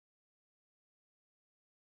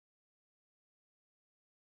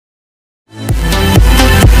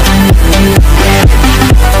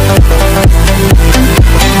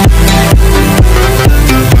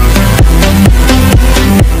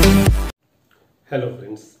Hello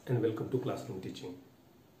friends and welcome to Classroom Teaching.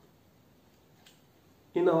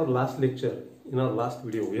 In our last lecture, in our last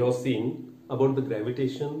video, we have seen about the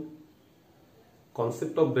gravitation,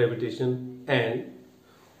 concept of gravitation, and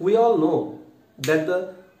we all know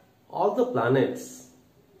that all the planets,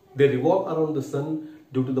 they revolve around the sun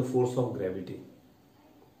due to the force of gravity.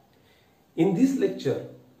 In this lecture,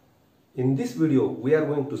 in this video, we are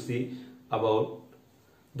going to see about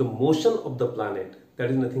the motion of the planet,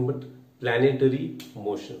 that is nothing but planetary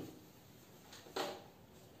motion.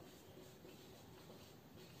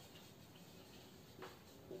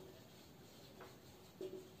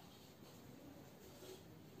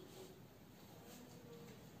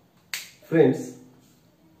 Friends,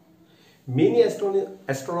 many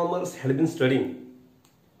astronomers had been studying,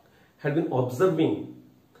 had been observing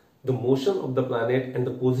the motion of the planet and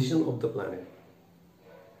the position of the planet.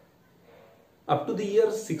 Up to the year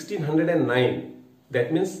 1609,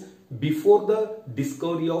 that means before the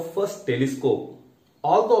discovery of first telescope,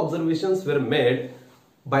 all the observations were made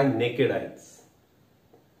by naked eyes.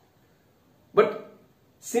 But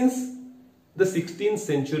since the 16th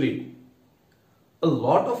century, a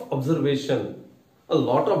lot of observation, a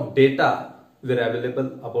lot of data were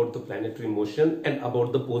available about the planetary motion and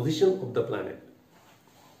about the position of the planet.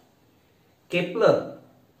 Kepler,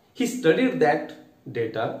 he studied that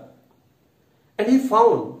data and he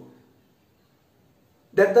found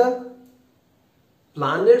that the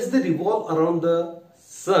planets, they revolve around the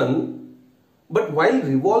sun, but while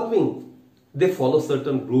revolving, they follow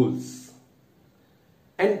certain rules.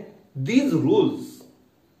 And these rules,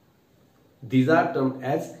 these are termed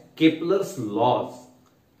as Kepler's laws.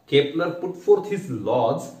 Kepler put forth his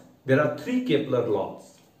laws. There are 3 Kepler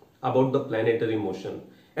laws about the planetary motion.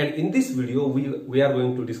 And in this video, we are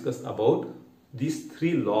going to discuss about these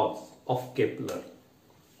 3 laws of Kepler.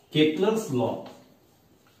 Kepler's law.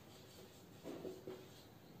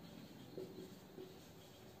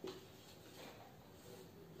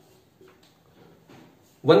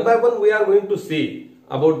 One by one, we are going to see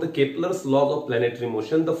about the Kepler's laws of planetary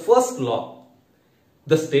motion. The first law,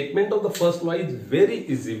 the statement of the first law is very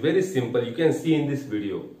easy, very simple. You can see in this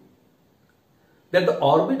video that the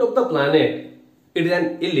orbit of the planet, it is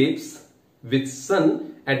an ellipse with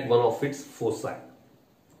sun at one of its foci.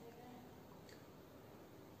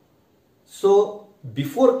 So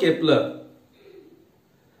before Kepler,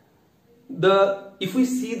 if we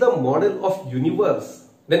see the model of universe,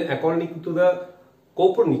 then according to the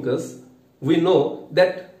Copernicus, we know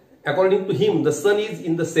that according to him, the sun is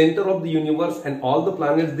in the center of the universe and all the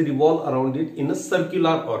planets, they revolve around it in a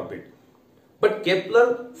circular orbit. But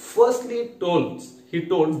Kepler firstly told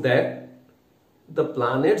that the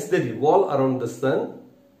planets, they revolve around the sun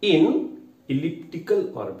in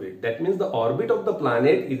elliptical orbit. That means the orbit of the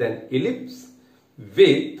planet is an ellipse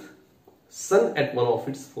with sun at one of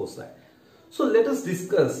its foci. So let us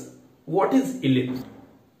discuss what is ellipse.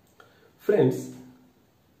 Friends,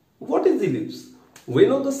 what is ellipse? We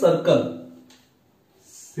know the circle.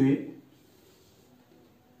 Say,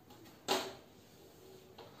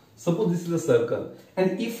 suppose this is a circle,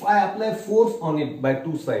 and if I apply force on it by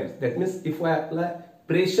 2 sides, that means if I apply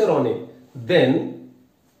pressure on it, then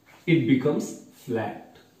it becomes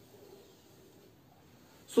flat.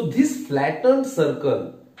 So this flattened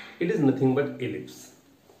circle, it is nothing but ellipse.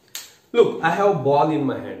 Look, I have a ball in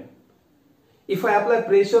my hand. If I apply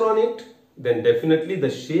pressure on it, then definitely the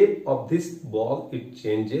shape of this ball, it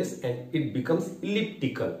changes and it becomes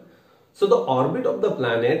elliptical. So the orbit of the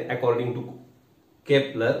planet, according to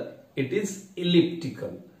Kepler, it is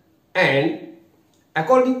elliptical. And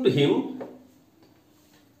according to him,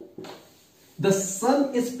 the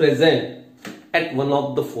sun is present at one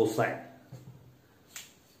of the foci.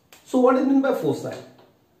 So what is meant by foci?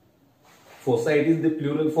 Foci, it is the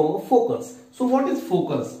plural form of focus. So what is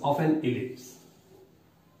focus of an ellipse?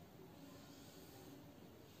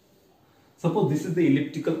 Suppose this is the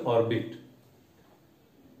elliptical orbit.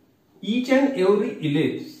 Each and every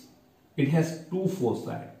ellipse, it has 2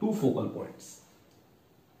 foci, 2 focal points.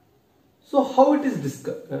 So how it is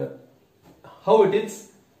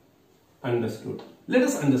understood? Let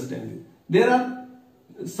us understand it. There are,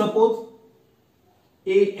 suppose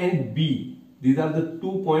A and B. These are the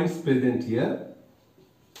 2 points present here.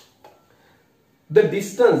 The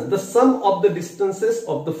distance, the sum of the distances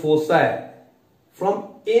of the foci from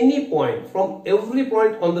any point, from every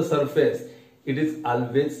point on the surface, it is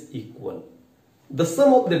always equal. The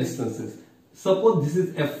sum of the distances. Suppose this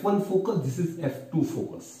is F1 focus, this is F2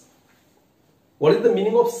 focus. What is the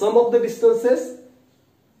meaning of sum of the distances?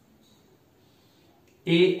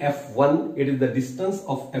 AF1, it is the distance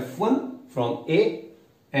of F1 from A,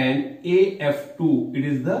 and AF2, it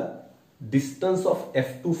is the distance of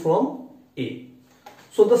F2 from A.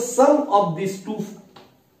 So the sum of these two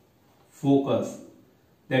focus,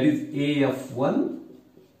 that is AF1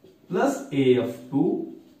 plus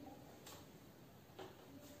AF2,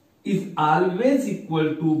 is always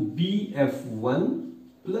equal to BF1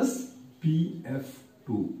 plus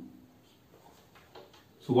BF2.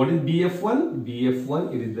 So what is BF1?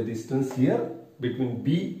 BF1, it is the distance here between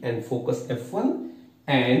B and focus F1,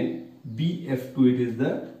 and BF2, it is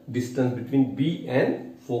the distance between B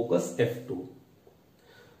and focus F2.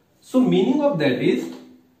 So meaning of that is,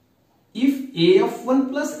 if AF1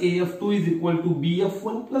 plus AF2 is equal to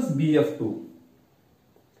BF1 plus BF2,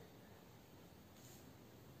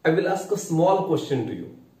 I will ask a small question to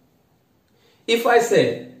you. If I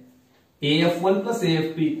say AF1 plus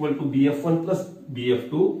AF2 equal to BF1 plus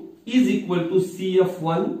BF2 is equal to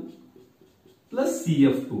CF1 plus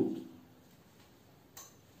CF2,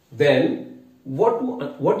 then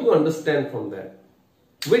what you understand from that?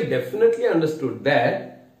 We definitely understood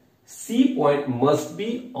that C point must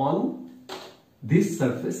be on this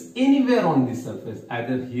surface, anywhere on this surface,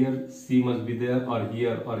 either here C must be there, or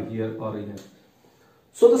here, or here, or here.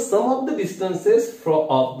 So the sum of the distances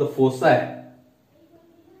of the foci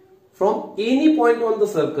from any point on the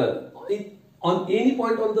circle, on any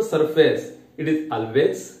point on the surface, it is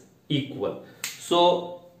always equal.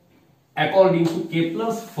 So according to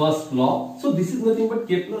Kepler's first law, so this is nothing but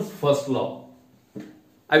Kepler's first law.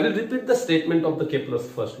 I will repeat the statement of the Kepler's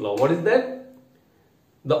first law. What is that?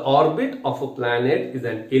 The orbit of a planet is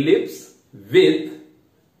an ellipse with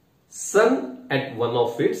sun at one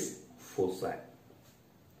of its foci.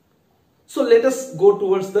 So let us go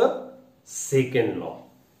towards the second law,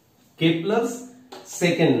 Kepler's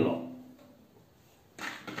second law.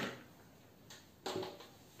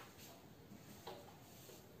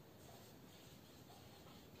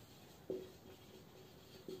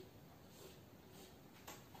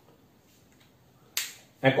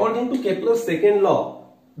 According to Kepler's second law,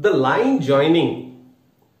 the line joining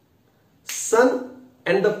sun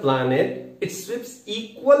and the planet, it sweeps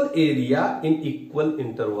equal area in equal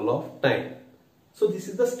interval of time. So this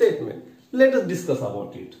is the statement. Let us discuss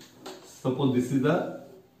about it. Suppose this is the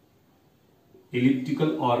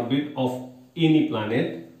elliptical orbit of any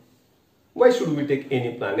planet. Why should we take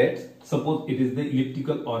any planet? Suppose it is the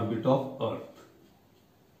elliptical orbit of Earth.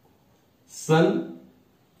 Sun,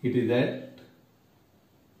 it is at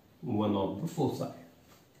one of the foci.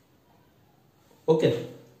 Okay,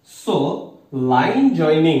 so line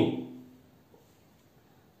joining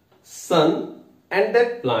sun and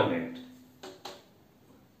that planet.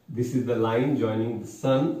 This is the line joining the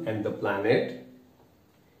sun and the planet.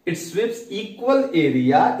 It sweeps equal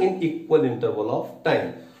area in equal interval of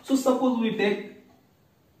time. So suppose we take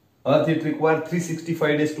Earth, it requires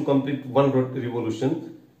 365 days to complete one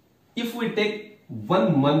revolution. If we take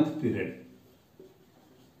 1 month period,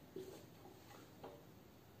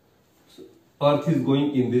 Earth is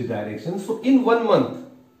going in this direction. So in 1 month,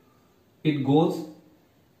 it goes,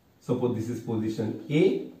 suppose this is position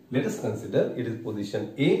A, let us consider it is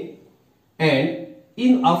position A, and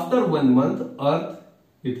in after 1 month, Earth,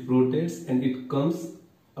 it rotates and it comes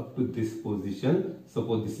up to this position.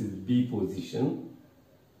 Suppose this is B position.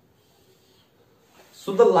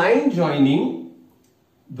 So the line joining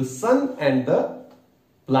the sun and the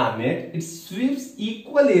planet, it sweeps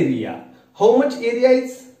equal area. How much area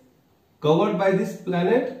is covered by this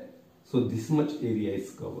planet? So this much area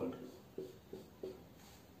is covered.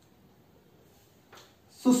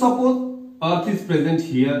 So suppose Earth is present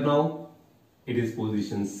here now. It is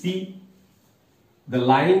position C. The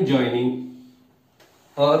line joining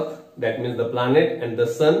Earth, that means the planet and the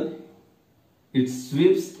sun, it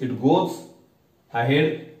sweeps, it goes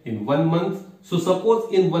ahead in 1 month. So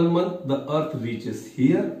suppose in 1 month the Earth reaches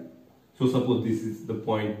here. So suppose this is the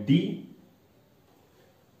point D.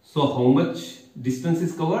 So how much distance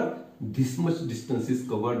is covered? This much distance is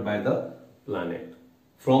covered by the planet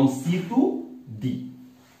from C to D.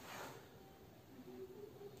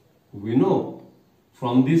 We know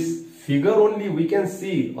from this figure only we can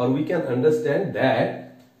see or we can understand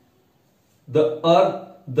that the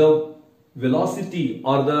Earth, the velocity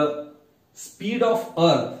or the speed of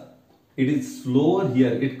Earth, it is slower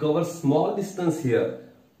here. It covers small distance here,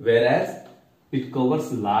 whereas it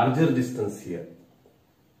covers larger distance here.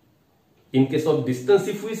 In case of distance,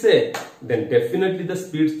 if we say, then definitely the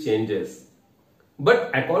speed changes. But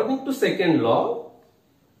according to second law,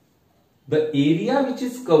 the area which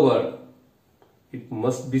is covered, it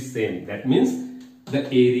must be same. That means the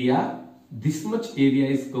area, this much area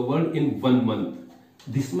is covered in 1 month.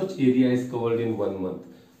 This much area is covered in 1 month.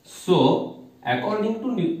 So according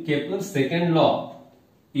to Kepler's second law,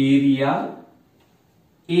 area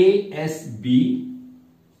ASB,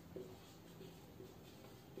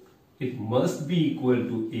 it must be equal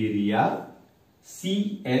to area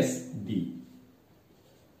CSD.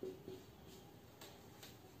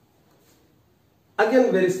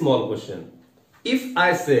 Again, very small question. If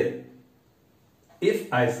I say,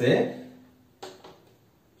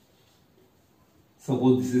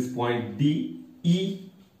 suppose this is point D, E,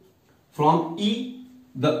 from E,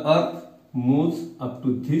 the earth moves up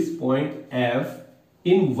to this point F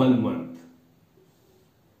in 1 month.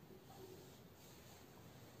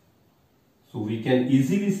 So we can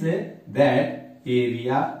easily say that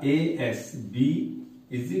area ASB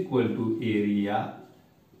is equal to area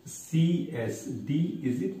CSD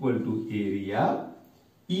is equal to area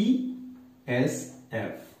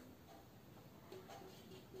ESF.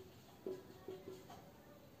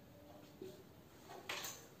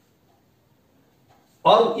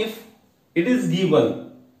 Or if it is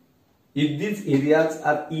given, if these areas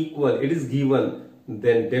are equal, it is given,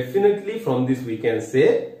 then definitely from this we can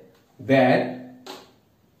say that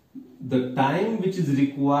the time which is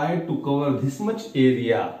required to cover this much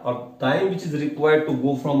area, or time which is required to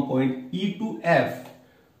go from point E to F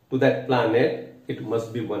to that planet, it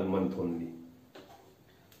must be 1 month only.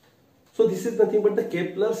 So this is nothing but the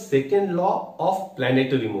Kepler's second law of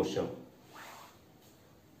planetary motion.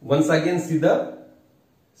 Once again, see the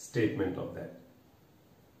statement of that.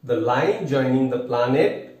 The line joining the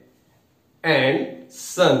planet and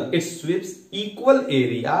sun, it sweeps equal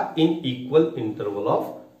area in equal interval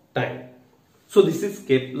of time. So this is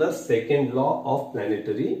Kepler's second law of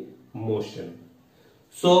planetary motion.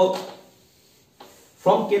 So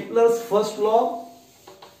from Kepler's first law,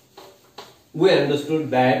 we understood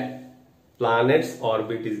that planet's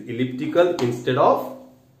orbit is elliptical instead of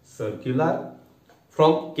circular.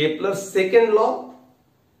 From Kepler's second law,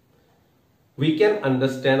 we can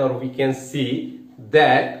understand, or we can see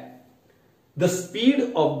that the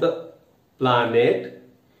speed of the planet,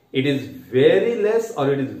 it is very less,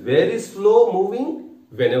 or it is very slow moving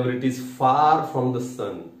whenever it is far from the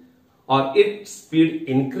sun, or its speed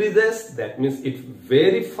increases, that means it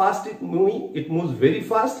very fast, it moves very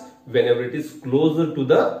fast whenever it is closer to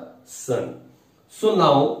the sun. So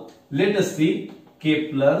now let us see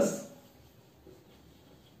Kepler's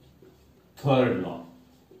third law.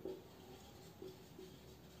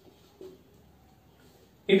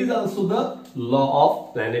 It is also the law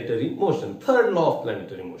of planetary motion, third law of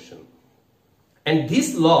planetary motion. And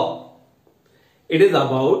this law, it is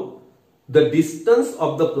about the distance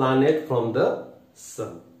of the planet from the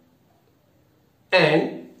sun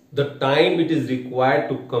and the time it is required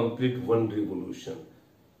to complete one revolution.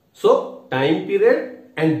 So time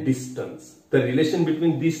period and distance, the relation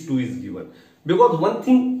between these two is given. Because one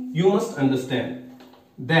thing you must understand,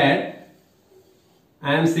 that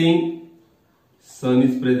I am saying sun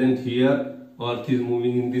is present here, earth is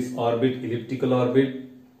moving in this orbit, elliptical orbit,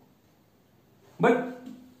 but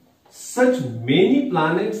such many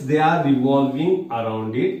planets, they are revolving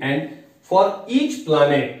around it, and for each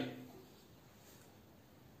planet,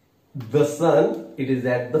 the sun, it is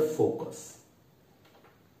at the focus.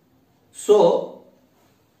 So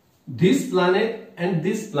this planet and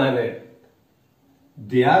this planet,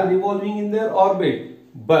 they are revolving in their orbit,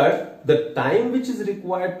 but the time which is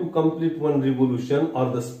required to complete one revolution, or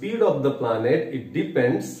the speed of the planet, it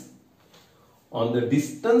depends on the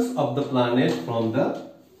distance of the planet from the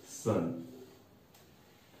sun.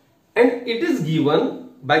 And it is given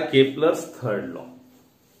by Kepler's third law.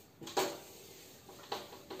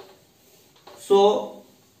 So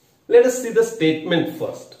let us see the statement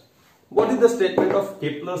first. What is the statement of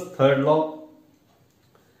Kepler's third law?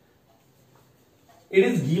 It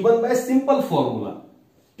is given by a simple formula.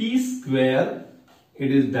 T square, it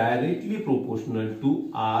is directly proportional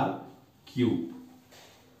to R cube.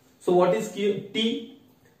 So what is T?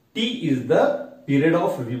 T is the period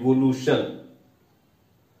of revolution.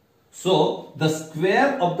 So the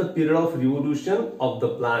square of the period of revolution of the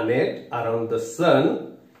planet around the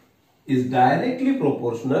sun is directly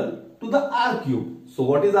proportional to the R cube. So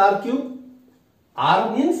what is R cube?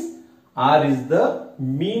 R means, R is the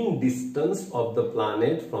mean distance of the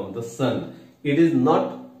planet from the sun. It is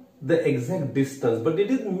not the exact distance, but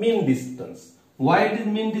it is mean distance. Why it is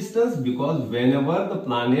mean distance? Because whenever the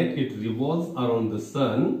planet, it revolves around the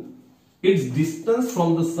sun, its distance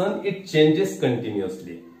from the sun, it changes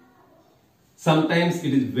continuously. Sometimes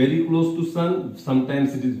it is very close to sun,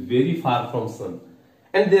 sometimes it is very far from sun,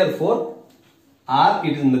 and therefore R,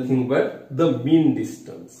 it is nothing but the mean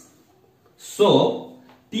distance. So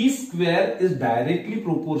T square is directly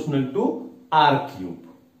proportional to R cube.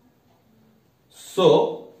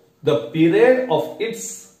 So the period of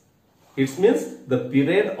its means the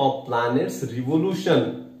period of planet's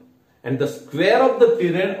revolution, and the square of the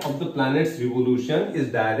period of the planet's revolution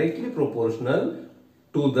is directly proportional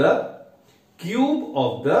to the cube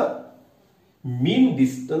of the mean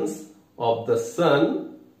distance of the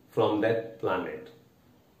sun from that planet.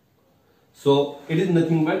 So it is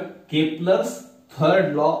nothing but Kepler's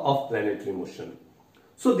third law of planetary motion.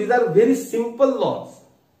 So these are very simple laws.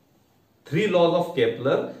 3 laws of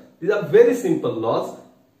Kepler. These are very simple laws.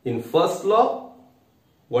 In first law,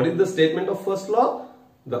 what is the statement of first law?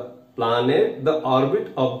 The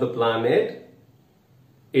orbit of the planet,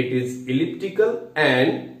 it is elliptical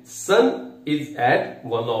and sun is at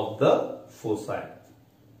one of the foci.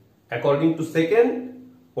 According to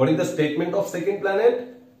second, what is the statement of second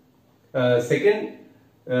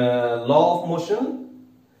law of motion?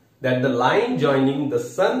 That the line joining the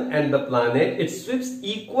sun and the planet, it sweeps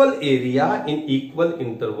equal area in equal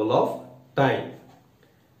interval of time.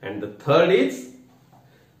 And the third is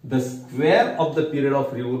the square of the period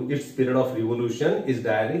of revolution is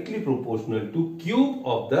directly proportional to cube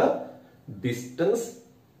of the distance.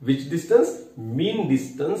 Which distance? Mean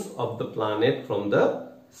distance of the planet from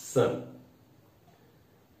the sun.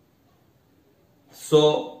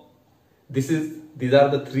 So these are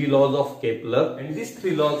the 3 laws of Kepler, and these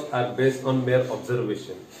 3 laws are based on mere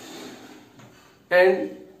observation.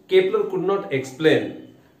 And Kepler could not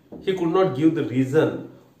explain, he could not give the reason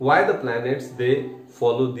why the planets they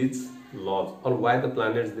follow these laws, or why the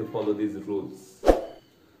planets they follow these rules.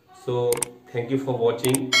 So thank you for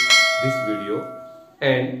watching this video,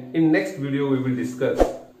 and in next video we will discuss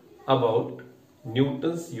about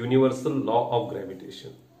Newton's universal law of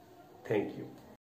gravitation. Thank you.